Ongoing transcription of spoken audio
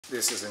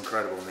This is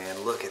incredible,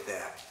 man. Look at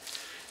that.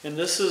 And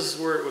this is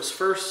where it was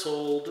first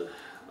sold,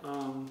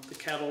 the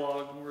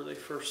catalog where they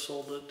first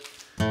sold it.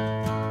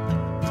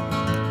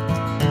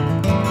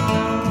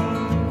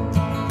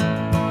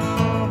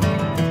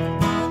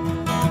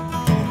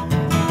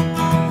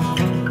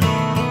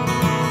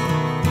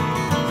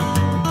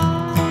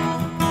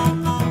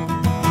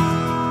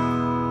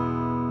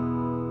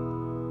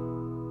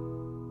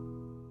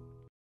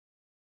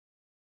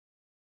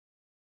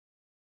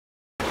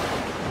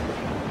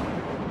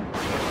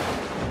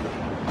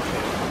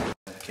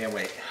 Can't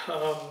wait.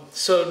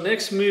 So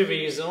next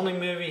movie is the only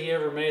movie he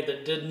ever made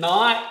that did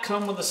not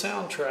come with a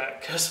soundtrack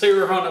because they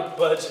were on a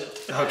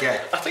budget. Okay.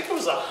 I think it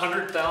was a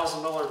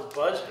 $100,000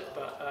 budget,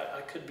 but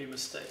I could be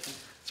mistaken.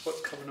 That's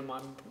what's coming to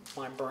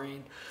my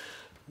brain.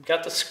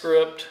 Got the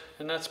script,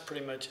 and that's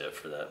pretty much it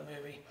for that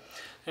movie.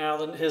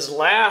 Now his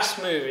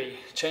last movie,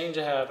 Change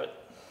of Habit.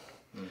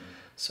 Mm-hmm.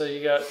 So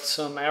you got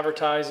some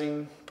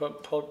advertising,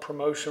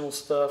 promotional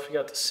stuff. You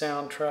got the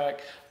soundtrack,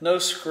 no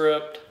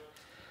script.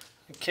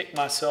 I kicked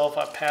myself.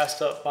 I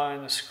passed up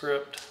buying the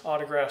script,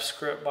 autographed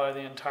script by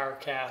the entire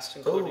cast,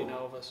 including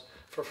Elvis,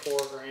 for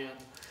 $4,000.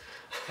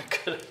 I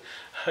could have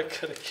kicked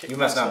myself. You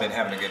must not have been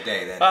having a good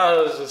day then.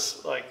 I was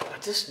just like, I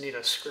just need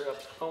a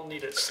script. I don't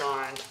need it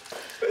signed.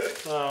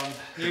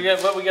 We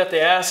got the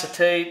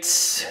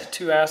acetates,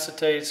 2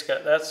 acetates.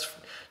 That's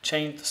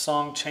the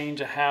song Change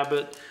of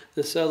Habit.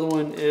 This other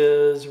one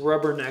is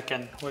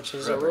Rubberneckin', which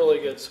is a really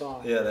good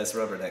song. Yeah, that's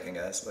Rubberneckin',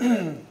 guys. Look at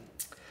that.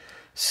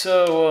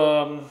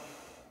 So,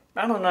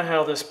 I don't know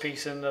how this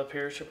piece ended up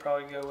here. It should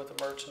probably go with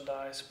the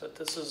merchandise, but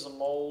this is a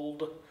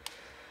mold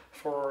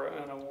for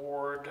an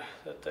award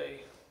that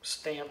they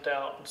stamped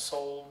out and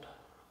sold.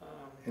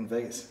 In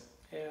Vegas.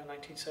 Yeah,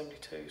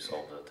 1972,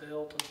 sold at the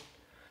Hilton.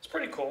 It's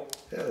pretty cool.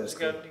 Yeah, that's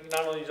cool.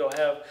 Not only do I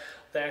have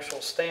the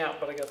actual stamp,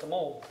 but I got the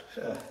mold.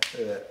 Yeah, look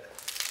at that.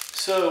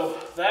 So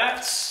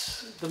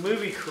that's the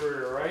movie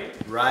career, right?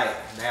 Right.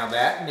 Now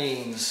that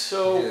means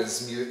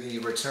he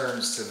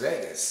returns to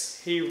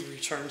Vegas. He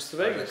returns to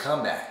Vegas. The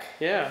comeback.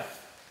 Yeah.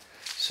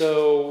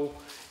 So,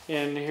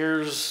 and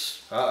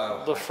here's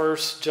the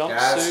first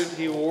jumpsuit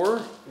he wore.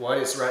 What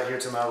is right here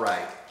to my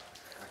right?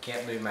 I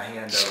can't move my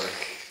hand over.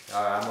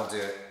 All right, I'm going to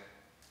do it.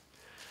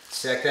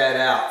 Check that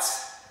out.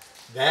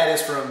 That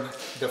is from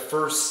the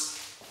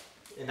first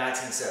in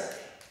 1970.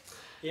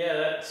 Yeah,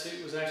 that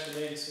suit was actually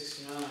made in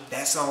 '69.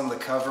 That's on the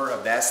cover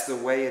of That's the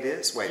Way It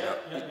Is? Wait, no.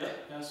 Yeah,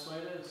 that's the way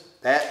it is.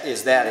 That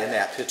is that in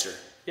that picture.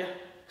 Yeah.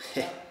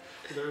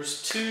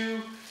 There's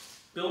 2,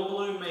 Bill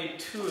Ballou made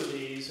 2 of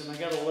these, and I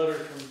got a letter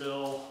from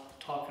Bill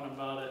talking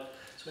about it.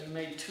 So he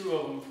made 2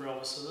 of them for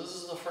Elvis. So this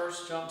is the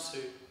first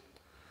jumpsuit.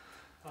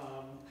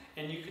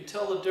 And you can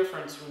tell the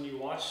difference when you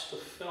watch the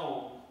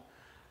film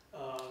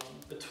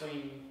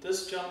between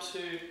this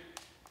jumpsuit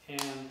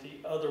and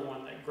the other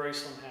one that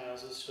Graceland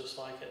has. It's just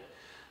like it.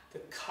 The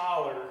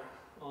collar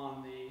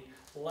on the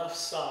left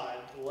side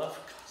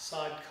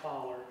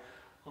collar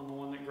on the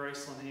one that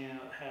Graceland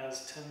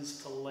has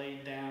tends to lay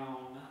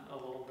down a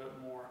little bit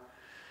more.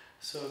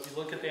 So if you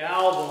look at the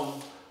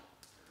album,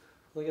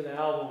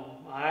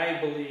 I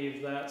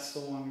believe that's the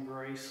one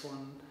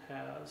Graceland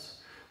has.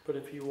 But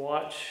if you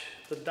watch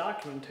the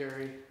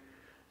documentary,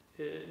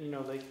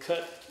 they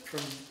cut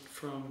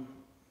from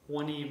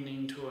one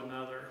evening to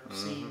another,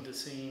 scene to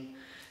scene,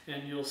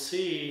 and you'll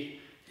see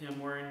him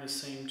wearing the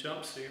same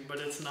jumpsuit, but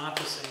it's not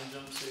the same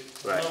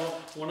jumpsuit. Right.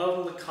 One of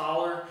them, the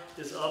collar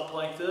is up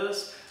like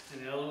this,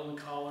 and the other one,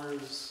 the collar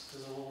is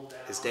a little down.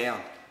 It's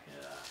down.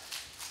 Yeah.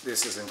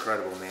 This is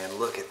incredible, man.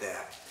 Look at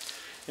that.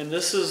 And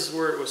this is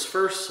where it was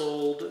first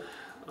sold,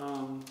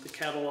 the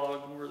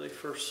catalog where they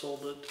first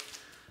sold it,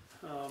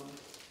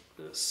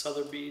 the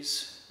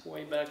Sotheby's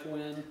way back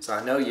when. So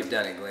I know you've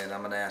done it, Glenn. I'm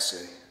going to ask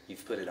you.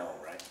 You've put it on,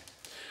 right?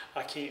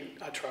 I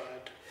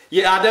tried.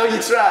 Yeah, I know you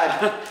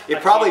tried.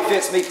 It probably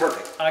fits me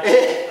perfect. I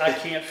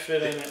can't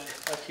fit in it.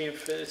 I can't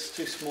fit. It's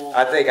too small.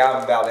 I think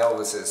I'm about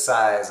Elvis's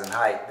size and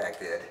height back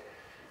then.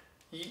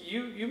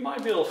 You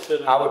might be able to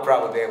fit in. I would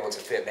probably be able to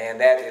fit, man.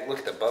 Look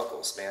at the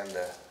buckles, man.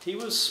 He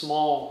was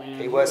small, man.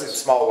 He was a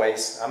small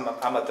waist.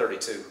 I'm a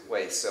 32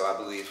 waist, so I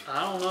believe.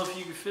 I don't know if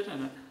you could fit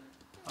in it.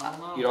 I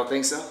don't know. You don't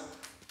think so?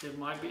 It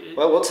might be.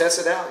 Well, we'll test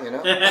it out,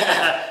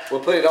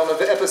 We'll put it on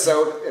the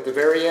episode at the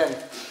very end.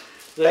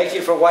 Thank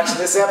you for watching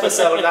this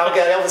episode. Now we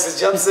got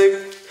Elvis's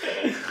jumpsuit.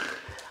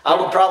 I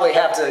would probably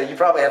have to. You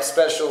probably have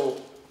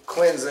special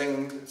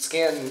cleansing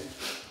skin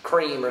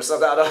cream or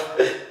something.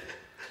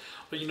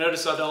 But you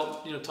notice I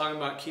don't. Talking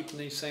about keeping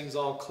these things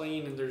all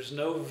clean, and there's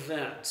no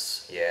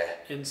vents. Yeah.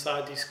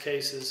 Inside these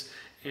cases,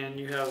 and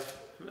you have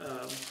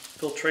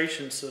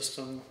filtration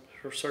system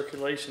for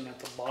circulation at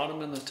the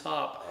bottom and the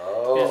top.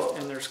 Oh.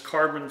 And there's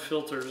carbon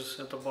filters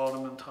at the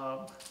bottom and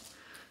top,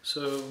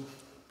 so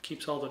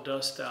keeps all the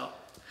dust out.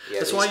 Yeah,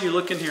 that's why you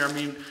look in here. I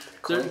mean,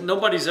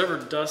 nobody's ever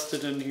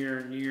dusted in here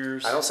in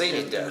years. I don't see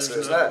any dust.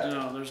 There's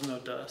no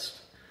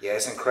dust. Yeah,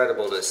 it's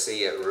incredible to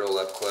see it real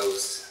up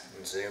close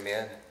and zoom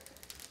in,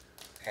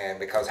 and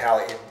because how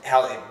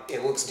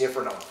it looks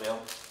different on film.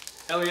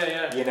 Oh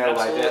yeah, yeah.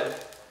 Like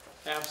that.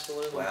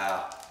 Absolutely.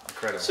 Wow,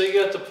 Incredible. So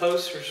you got the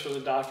posters for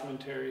the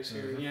documentaries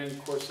here. Yeah, and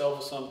of course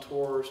Elvis on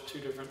Tour is 2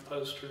 different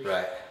posters.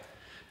 Right.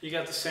 You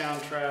got the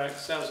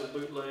soundtrack. That was a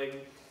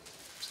bootleg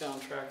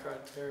soundtrack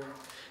right there.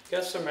 You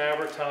got some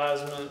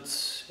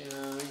advertisements. You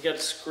know, you got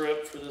the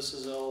script for This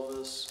Is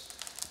Elvis.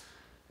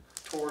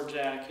 Tour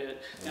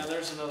jacket. Now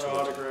there's another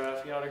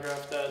autograph. You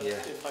autographed that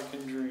If I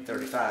Can Dream.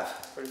 35.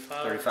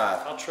 35? 35.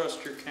 I'll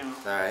trust your count.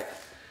 All right.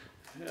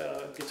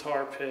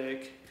 Guitar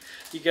pick.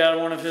 You got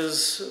one of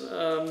his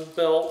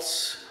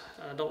belts.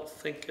 I don't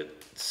think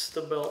it's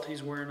the belt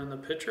he's wearing in the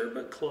picture,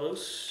 but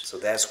close. So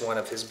that's one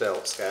of his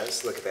belts,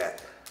 guys. Look at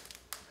that.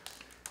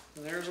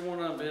 And there's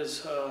one of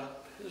his,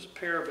 here's a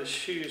pair of his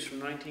shoes from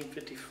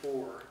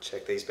 1954.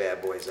 Check these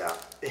bad boys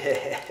out.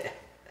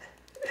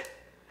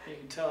 You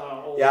can tell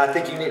how old. Yeah, I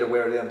think you need to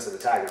wear them to the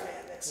Tiger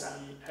Man next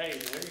time. Hey,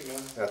 there you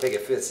go. I think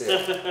it fits in.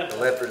 The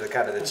leopard, the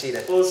kind of the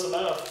cheetah. Close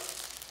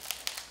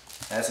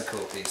enough. That's a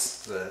cool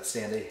piece, the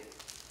standee.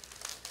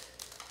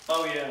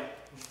 Oh yeah,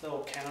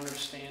 little counter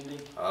standee.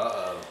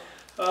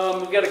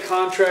 Uh-oh. We got a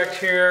contract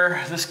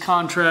here. This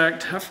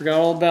contract, I forgot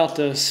all about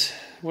this.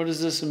 What is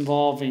this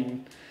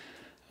involving?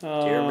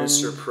 Dear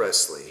Mr.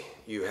 Presley,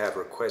 you have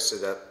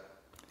requested up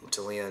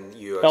to Lynn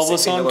you a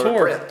Elvis on $60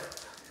 tour.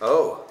 print.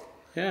 Oh.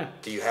 Yeah.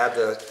 Do you have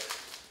the?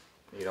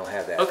 You don't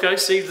have that. Okay,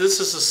 see, this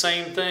is the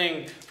same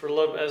thing for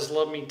as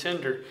Love Me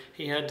Tender.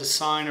 He had to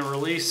sign a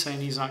release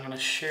saying he's not going to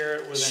share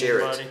it with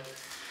anybody.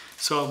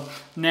 So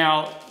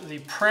now the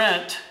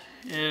print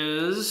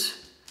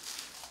is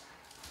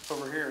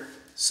over here.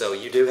 So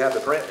you do have the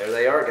print. There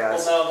they are,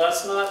 guys. Well, no,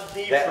 that's not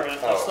the print.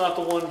 That's not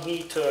the one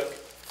he took,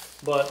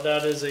 but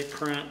that is a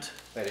print.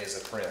 That is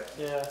a print.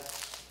 Yeah.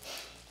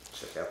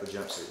 Check out the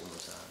jumpsuit one more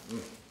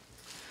time.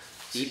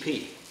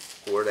 EP.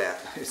 Or that.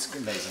 It's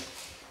amazing.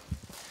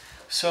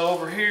 So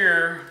over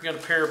here, we got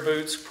a pair of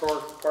boots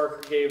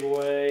Parker gave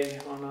away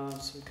on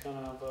some kind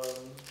of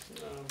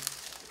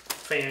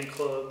fan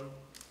club,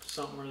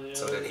 something or the other.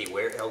 So did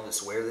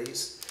Elvis wear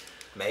these?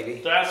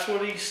 Maybe. That's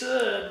what he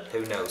said.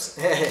 Who knows?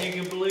 You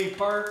can believe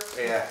Park.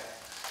 Yeah.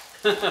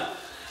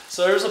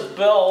 So there's a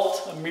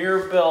belt, a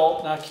mirror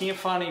belt. Now I can't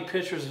find any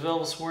pictures of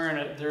Elvis wearing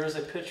it. There is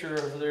a picture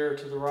over there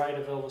to the right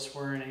of Elvis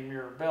wearing a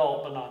mirror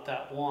belt, but not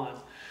that one.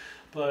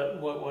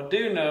 But what I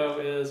do know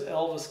is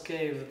Elvis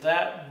gave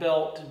that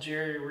belt to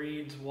Jerry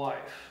Reed's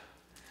wife,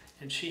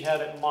 and she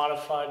had it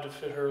modified to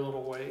fit her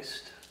little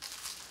waist.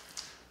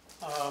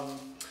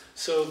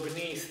 So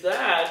beneath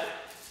that,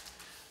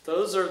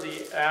 those are the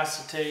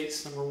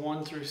acetates, number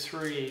 1 through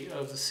 3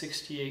 of the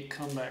 '68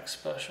 comeback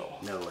special.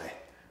 No way.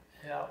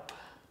 Yep.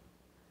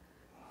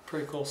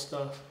 Pretty cool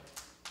stuff.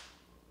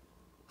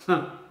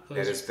 That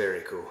is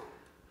very cool.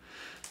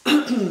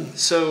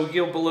 So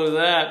you go below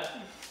that.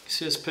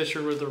 See this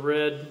picture with the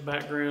red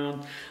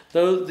background.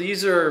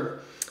 These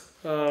are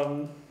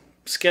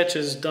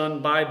sketches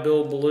done by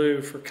Bill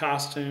Ballou for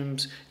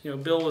costumes. You know,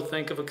 Bill would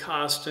think of a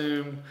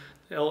costume.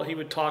 He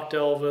would talk to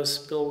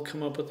Elvis. Bill would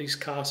come up with these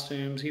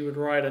costumes. He would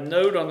write a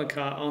note on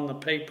the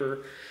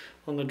paper,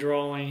 on the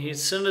drawing. He'd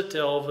send it to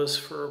Elvis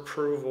for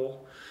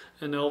approval,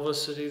 and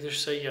Elvis would either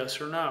say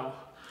yes or no.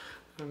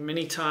 And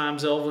many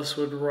times Elvis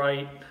would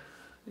write,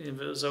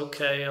 if it was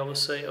okay, Elvis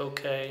say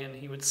okay, and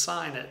he would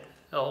sign it,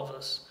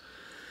 Elvis.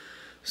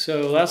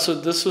 So that's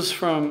what this was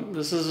from.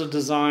 This is a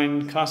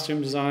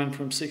costume design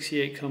from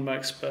 '68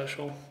 comeback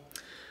special.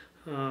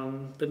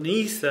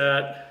 Beneath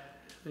that,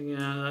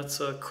 again,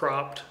 that's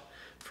cropped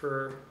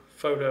for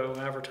photo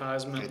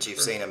advertisement. That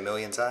you've seen a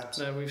million times?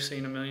 That we've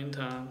seen a million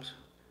times.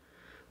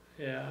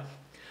 Yeah.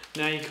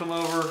 Now you come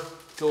over,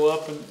 go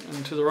up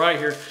and to the right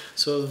here.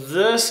 So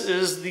this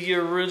is the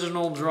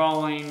original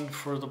drawing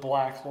for the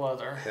black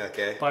leather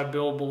by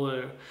Bill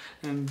Ballou.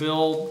 And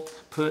Bill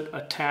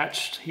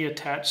he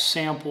attached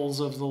samples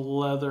of the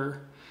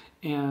leather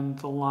and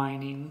the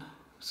lining.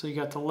 So you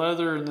got the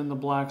leather and then the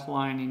black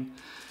lining.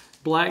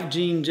 Black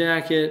jean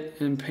jacket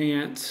and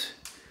pants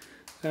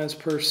as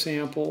per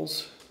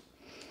samples.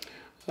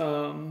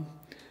 So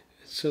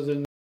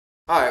then.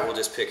 All right, we'll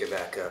just pick it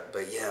back up.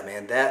 But yeah,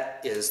 man,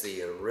 that is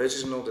the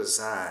original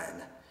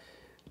design,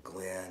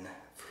 Glenn,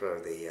 for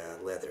the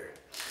leather.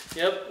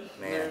 Yep.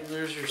 Man,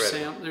 there's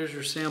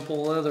your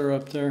sample leather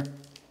up there.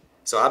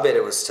 So I bet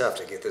it was tough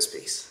to get this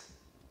piece.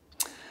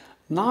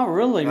 Not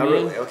really, man. Not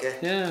really, okay.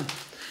 Yeah.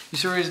 You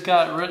see where he's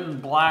got written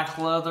black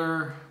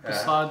leather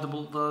beside the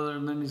leather,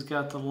 and then he's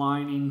got the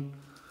lining.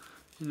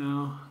 You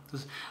know,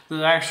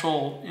 the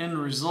actual end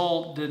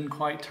result didn't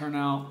quite turn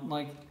out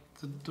like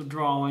the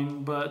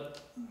drawing,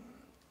 but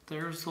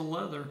there's the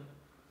leather.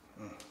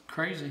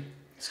 Crazy.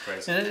 It's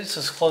crazy. And it's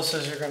as close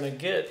as you're going to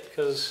get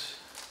because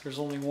there's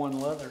only one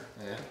leather.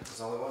 Yeah,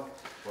 there's only one?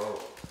 Whoa.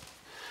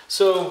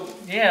 So,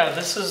 yeah,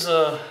 this is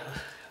a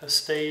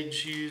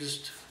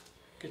stage-used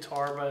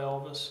guitar by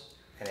Elvis.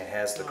 And it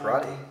has the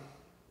karate.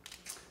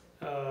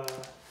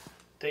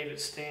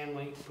 David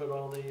Stanley put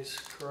all these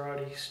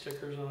karate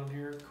stickers on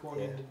here,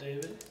 according to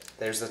David.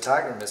 There's the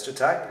Tiger, Mr.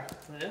 Tiger.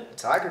 Yeah. The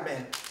Tiger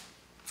Man.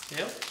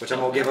 Yep. Which I'm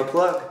going to give a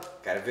plug.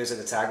 Got to visit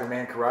the Tiger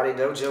Man Karate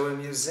Dojo and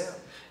Museum.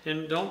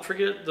 And don't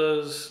forget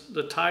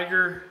the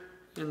Tiger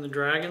and the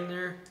dragon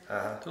there.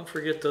 Don't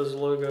forget those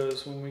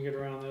logos when we get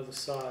around the other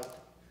side,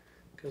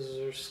 because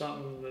there's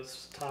something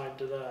that's tied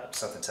to that.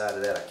 Something tied to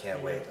that. I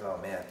can't wait. Oh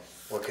man,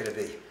 what could it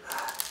be?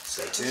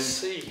 Stay tuned. Let's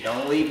see.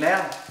 Don't leave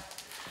now.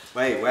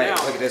 Wait. Now,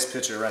 look at this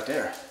picture right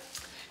there.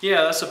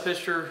 Yeah, that's a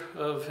picture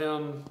of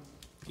him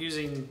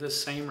using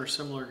this same or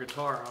similar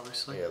guitar,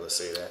 obviously. Yeah, let's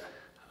see that.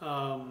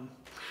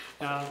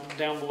 Now,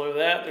 down below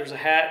that, there's a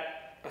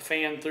hat a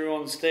fan threw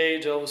on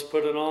stage. Elvis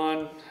put it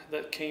on.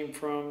 That came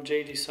from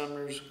J.D.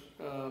 Sumner's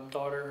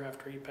daughter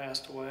after he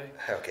passed away.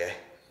 Okay.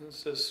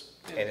 It's just,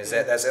 and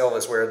that's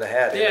Elvis wearing the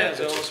hat? Yeah, it's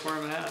Elvis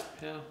wearing the hat,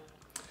 yeah.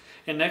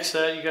 And next to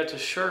that, you got the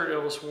shirt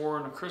Elvis wore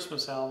on a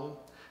Christmas album.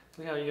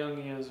 Look how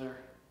young he is there.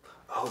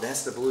 Oh,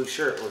 that's the blue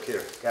shirt. Look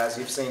here. Guys,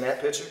 you've seen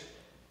that picture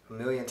a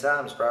million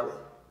times probably.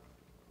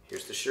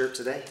 Here's the shirt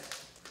today.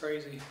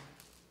 Crazy.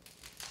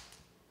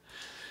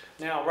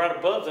 Now, right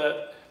above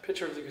that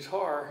picture of the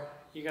guitar,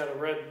 you got a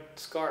red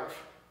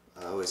scarf.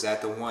 Oh, is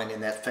that the one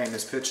in that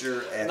famous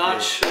picture?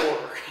 Not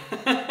sure.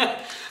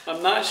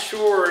 I'm not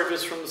sure if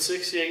it's from the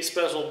 '68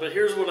 special, but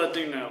here's what I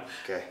do know.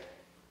 Okay.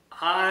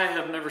 I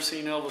have never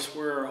seen Elvis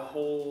wear a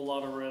whole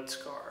lot of red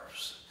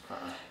scarves.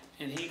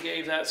 And he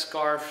gave that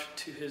scarf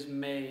to his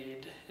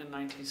maid in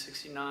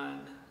 1969.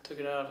 Took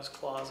it out of his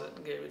closet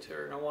and gave it to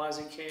her. Now, why is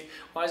he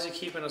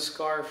keeping a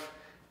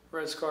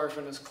red scarf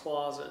in his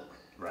closet?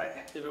 Right.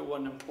 If it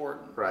wasn't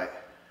important. Right.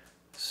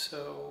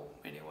 So,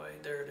 anyway,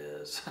 there it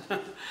is.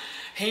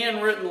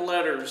 Handwritten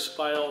letters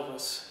by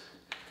Elvis.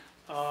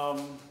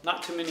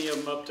 Not too many of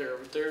them up there,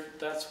 but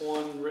that's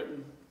one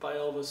written by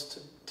Elvis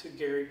to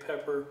Gary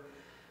Pepper.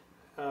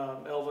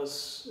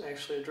 Elvis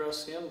actually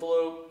addressed the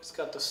envelope. It's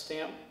got the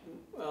stamp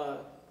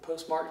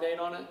postmark date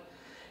on it.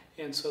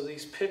 And so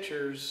these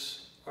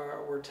pictures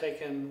were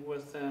taken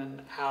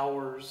within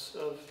hours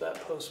of that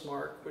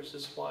postmark, which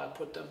is why I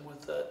put them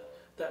with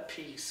that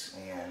piece.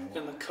 And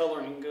the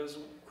coloring goes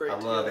great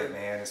together. I love it,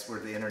 man. It's for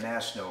the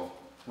international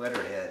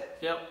letterhead.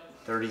 Yep.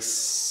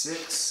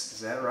 36, is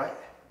that right?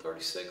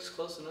 36,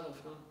 close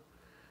enough, huh?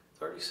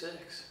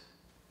 36.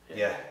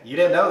 Yeah, you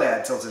didn't know that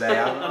until today.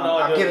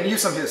 I'm giving you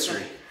some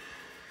history.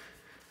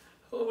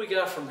 What do we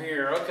got from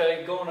here?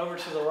 Okay, going over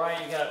to the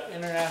right, you got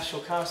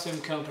International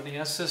Costume Company.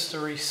 That's just a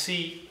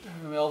receipt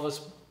of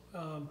Elvis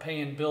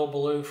paying Bill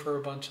Ballou for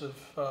a bunch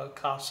of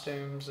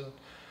costumes and,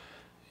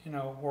 you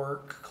know,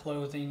 work,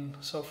 clothing,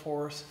 so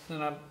forth.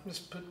 And I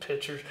just put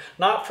pictures,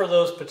 not for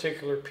those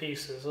particular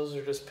pieces. Those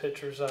are just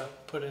pictures I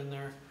put in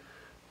there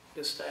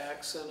just to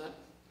accent it.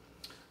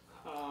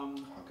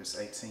 August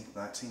 18th,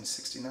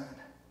 1969.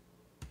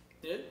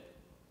 It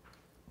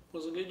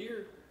was a good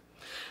year.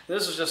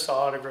 This is just an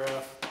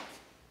autograph.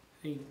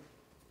 He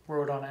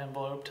wrote on an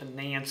envelope to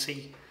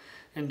Nancy,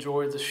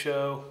 enjoyed the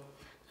show,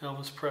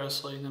 Elvis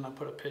Presley, and then I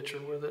put a picture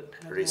with it.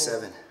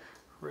 37.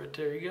 Right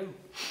there you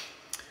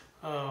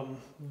go.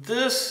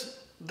 This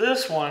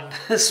one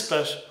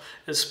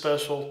is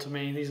special to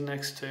me, these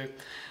next two.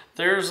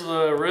 There's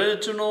the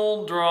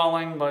original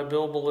drawing by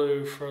Bill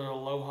Ballou for the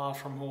Aloha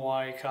from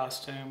Hawaii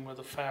costume with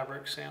a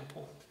fabric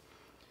sample.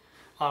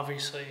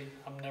 Obviously,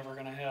 I'm never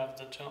going to have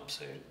the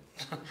jumpsuit.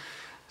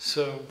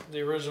 So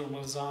the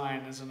original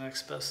design is the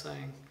next best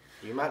thing.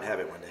 You might have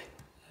it one day.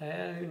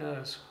 Yeah, who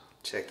knows?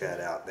 Check that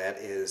out. That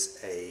is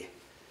a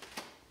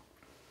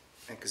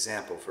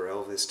example for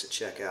Elvis to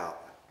check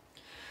out.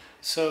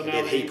 So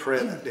now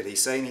did he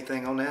say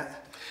anything on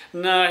that?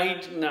 No,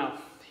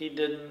 he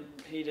didn't.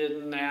 He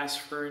didn't ask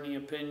for any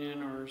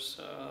opinion and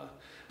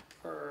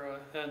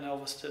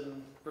Elvis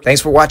didn't.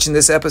 Thanks for watching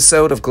this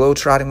episode of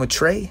Globetrotting with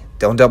Trey.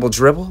 Don't double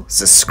dribble.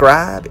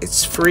 Subscribe.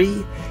 It's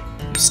free.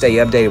 You stay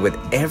updated with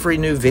every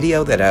new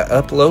video that I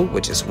upload,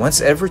 which is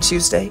once every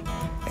Tuesday,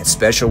 and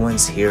special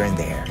ones here and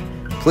there.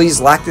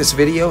 Please like this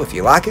video if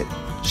you like it,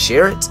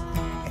 share it,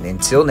 and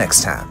until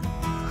next time,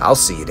 I'll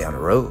see you down the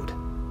road.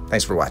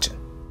 Thanks for watching.